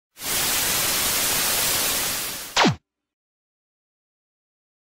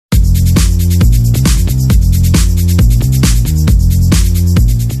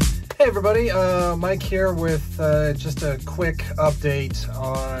everybody, Mike here with just a quick update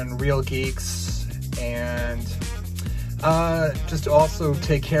on Reel Geeks, and just to also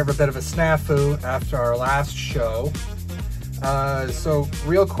take care of a bit of a snafu after our last show. So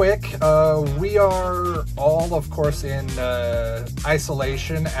real quick, we are all, of course, in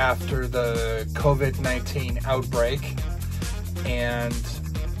isolation after the COVID-19 outbreak, and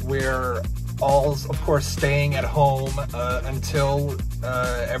we're all, of course, staying at home until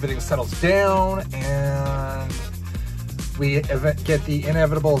everything settles down and we get the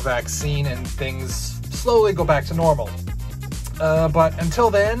inevitable vaccine and things slowly go back to normal. But until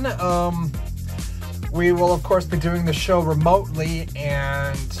then, we will, of course, be doing the show remotely,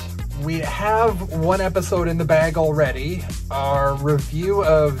 and we have one episode in the bag already. Our review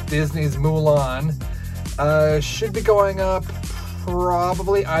of Disney's Mulan should be going up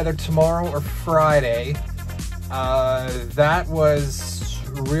probably either tomorrow or Friday. That was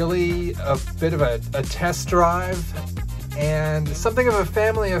really a bit of a test drive and something of a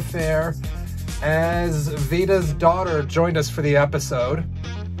family affair, as Vita's daughter joined us for the episode.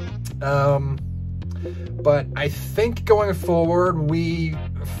 But I think going forward, we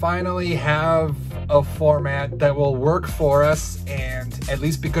finally have a format that will work for us and at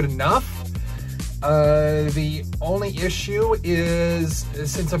least be good enough. The only issue is,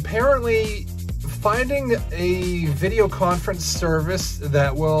 since apparently finding a video conference service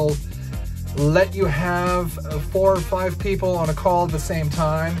that will let you have 4 or 5 people on a call at the same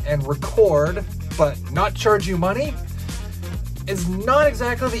time and record, but not charge you money, is not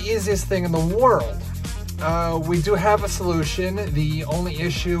exactly the easiest thing in the world. We do have a solution. The only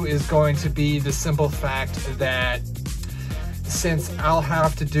issue is going to be the simple fact that since I'll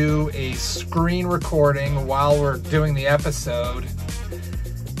have to do a screen recording while we're doing the episode,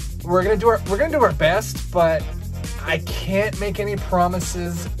 we're gonna do our best, but I can't make any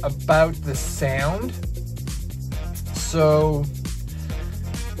promises about the sound. So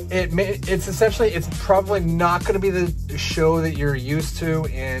it's probably not going to be the show that you're used to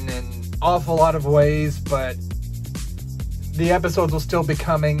in an awful lot of ways, but the episodes will still be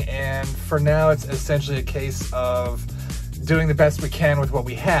coming, and for now it's essentially a case of doing the best we can with what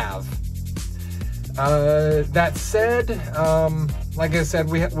we have. That said, like I said,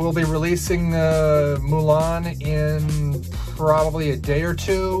 we'll be releasing Mulan in probably a day or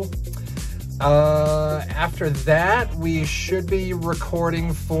two. After that, we should be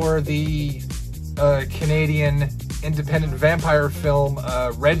recording for the Canadian independent vampire film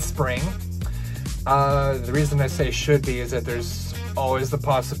Red Spring. The reason I say should be is that there's always the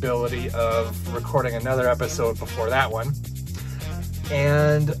possibility of recording another episode before that one.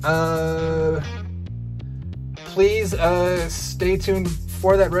 And please stay tuned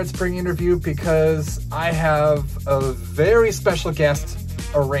for that Red Spring interview, because I have a very special guest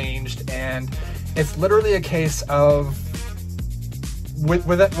arranged, and it's literally a case of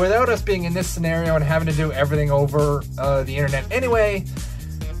without us being in this scenario and having to do everything over the internet anyway,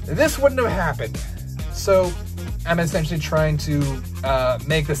 this wouldn't have happened. So I'm essentially trying to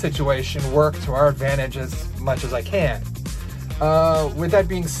make the situation work to our advantage as much as I can. With that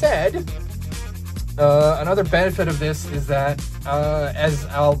being said, another benefit of this is that, as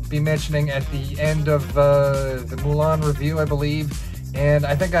I'll be mentioning at the end of the Mulan review, I believe, and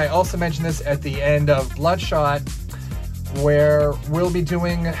I think I also mentioned this at the end of Bloodshot, where we'll be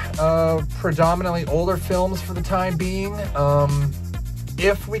doing predominantly older films for the time being.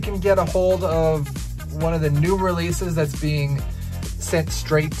 If we can get a hold of one of the new releases that's being sent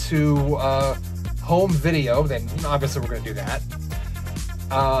straight to home video, then obviously we're going to do that.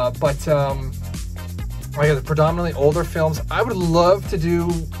 But like I said, predominantly older films. I would love to do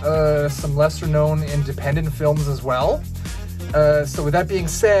some lesser known independent films as well. So with that being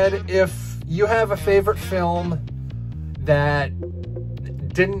said, if you have a favorite film that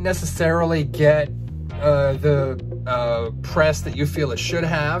didn't necessarily get the press that you feel it should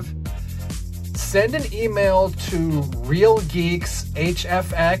have, send an email to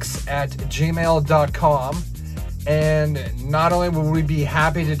reelgeekshfx@gmail.com, and not only will we be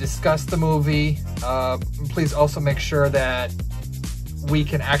happy to discuss the movie, please also make sure that we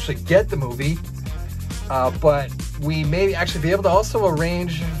can actually get the movie, but we may actually be able to also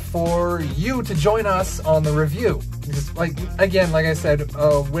arrange for you to join us on the review. Because, like I said,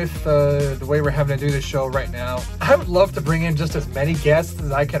 with the way we're having to do this show right now, I would love to bring in just as many guests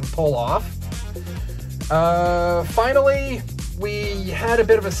as I can pull off. Finally, we had a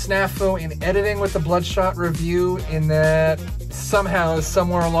bit of a snafu in editing with the Bloodshot review, in that somehow,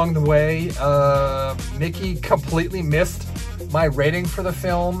 somewhere along the way, Mickey completely missed my rating for the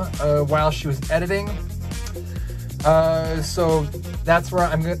film while she was editing. So that's where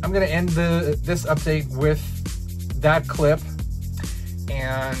I'm gonna end this update with that clip.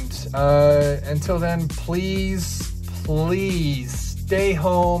 And until then, please stay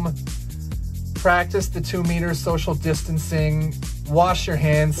home. Practice the 2 meter social distancing. Wash your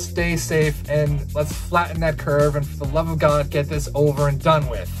hands. Stay safe, and let's flatten that curve. And for the love of God, get this over and done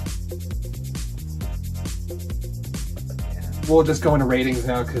with. We'll just go into ratings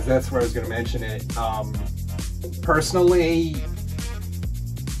now because that's where I was going to mention it. Personally,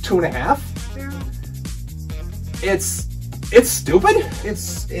 2.5. Yeah. It's stupid.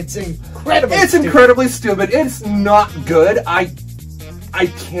 It's incredibly. It's incredibly stupid. It's not good. I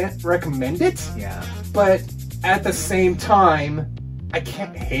can't recommend it. Yeah. But at the same time, I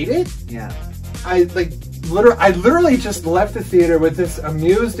can't hate it. Yeah. I literally just left the theater with this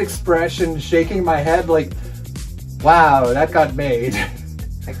amused expression, shaking my head like, wow, that got made.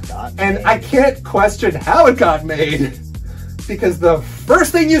 I can't question how it got made, because the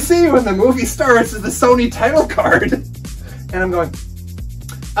first thing you see when the movie starts is the Sony title card. And I'm going,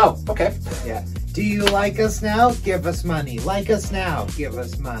 oh, okay. Yeah. Do you like us now? Give us money. Like us now? Give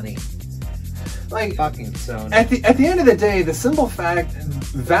us money. Like, fucking Sony. At the end of the day, the simple fact,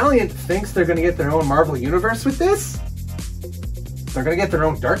 Valiant thinks they're going to get their own Marvel universe with this. They're going to get their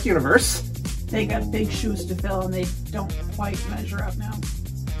own Dark universe. They got big shoes to fill, and they don't quite measure up now.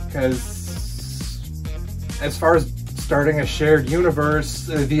 Because as far as starting a shared universe,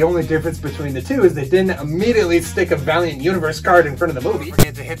 the only difference between the two is they didn't immediately stick a Valiant Universe card in front of the movie. Don't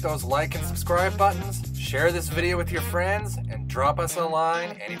forget to hit those like and subscribe buttons, share this video with your friends, and drop us a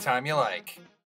line anytime you like.